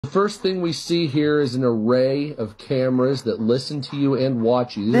The first thing we see here is an array of cameras that listen to you and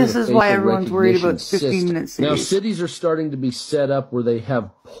watch you. This is why everyone's worried about 15-minute cities. Now, cities are starting to be set up where they have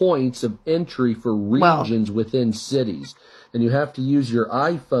points of entry for regions within cities. And you have to use your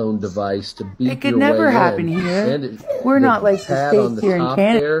iPhone device to beep your way in. It could never happen here. We're not like the states here in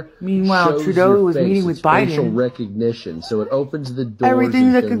Canada. Meanwhile, Trudeau was meeting with Biden. Facial recognition, so it opens the doors.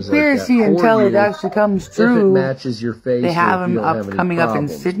 Everything's a conspiracy until it actually comes true. If it matches your face, they have them coming up in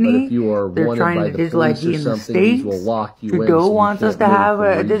Sydney. They're trying to digital ID in the States. Trudeau wants us to have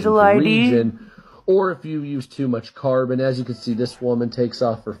a digital ID. Or if you use too much carbon, as you can see, this woman takes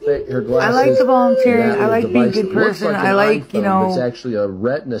off her glasses. I like the volunteering. I like being a good person. I like, you know. It's actually a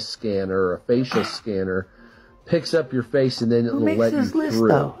retina scanner or a facial scanner. Picks up your face and then it will let you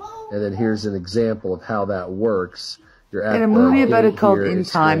through. And then here's an example of how that works. In a movie about it called In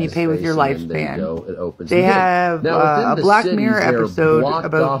Time, you pay with your lifespan. They have a Black Mirror episode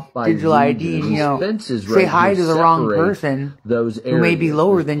about digital ID, and, you know, say hi to the wrong person who may be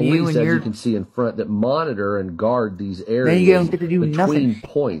lower than you, and you can see in front that monitor and guard these areas. Then you don't get to do nothing.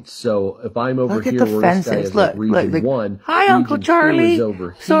 Points. So if I'm over here, look at the fences. Look, region 1, hi, Uncle Charlie.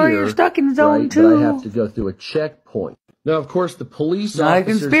 Sorry, you're stuck in zone 2. But I have to go through a checkpoint. Now, of course, the police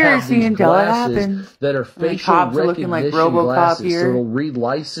officers have these glasses that are facial recognition like glasses, so it'll read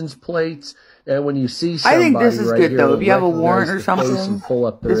license plates. And when you see somebody, I think this is good though. If you have a warrant or something,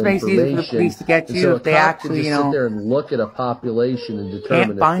 this makes it easy for the police to get you if they actually, you know, sit there and look at a population and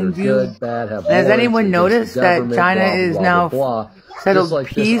determine if they're good, bad, have. Has anyone noticed that China is now settled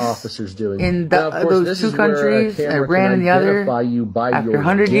peace in those two countries, Iran and the other, after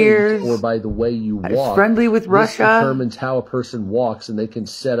 100 years, or by the way you walk, friendly with Russia. This determines how a person walks, and they can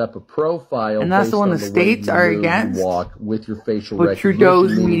set up a profile. And that's the one the states are against. Walk with your facial recognition. But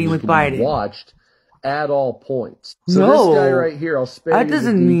Trudeau's meeting with Biden. Watched at all points. So this guy right here, I'll spare you the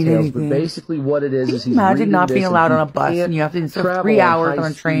details, mean anything. But basically what it is he's imagine not being allowed on a bus and you have to spend 3 hours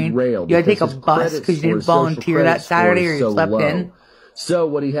on a train. You got to take a bus because you didn't volunteer that Saturday or you slept in. So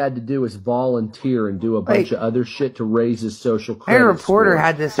what he had to do is volunteer and do a bunch of other shit to raise his social credit. A reporter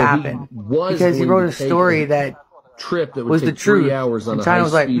had this happen because he wrote a story that trip that would take 3 hours on a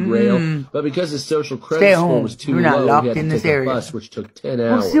high-speed rail, but because his social credit score was too low, he had to take a bus, which took 10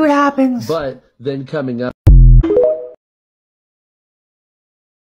 hours. We'll see what happens. But then coming up